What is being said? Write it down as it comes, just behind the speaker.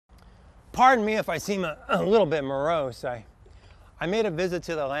Pardon me if I seem a little bit morose. I made a visit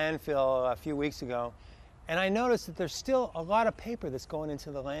to the landfill a few weeks ago, and I noticed that there's still a lot of paper that's going into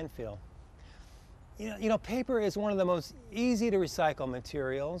the landfill. You know, paper is one of the most easy to recycle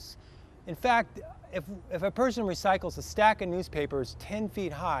materials. In fact, if a person recycles a stack of newspapers 10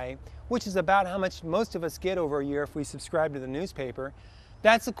 feet high, which is about how much most of us get over a year if we subscribe to the newspaper,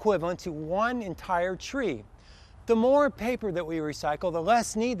 that's equivalent to one entire tree. The more paper that we recycle, the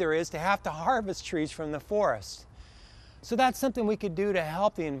less need there is to have to harvest trees from the forest. So that's something we could do to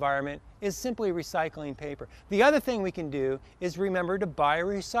help the environment, is simply recycling paper. The other thing we can do is remember to buy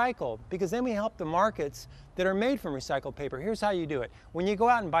recycled, because then we help the markets that are made from recycled paper. Here's how you do it. When you go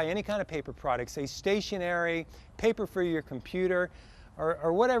out and buy any kind of paper product, say stationery, paper for your computer,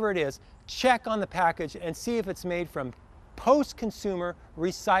 or whatever it is, check on the package and see if it's made from post-consumer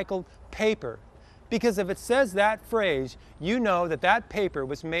recycled paper. Because if it says that phrase, you know that that paper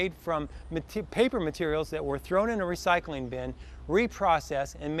was made from paper materials that were thrown in a recycling bin,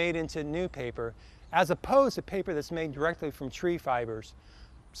 reprocessed, and made into new paper, as opposed to paper that's made directly from tree fibers.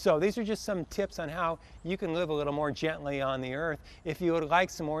 So these are just some tips on how you can live a little more gently on the earth. If you would like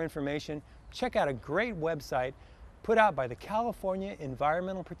some more information, check out a great website put out by the California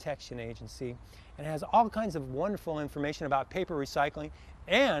Environmental Protection Agency, and it has all kinds of wonderful information about paper recycling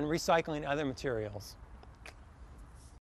and recycling other materials.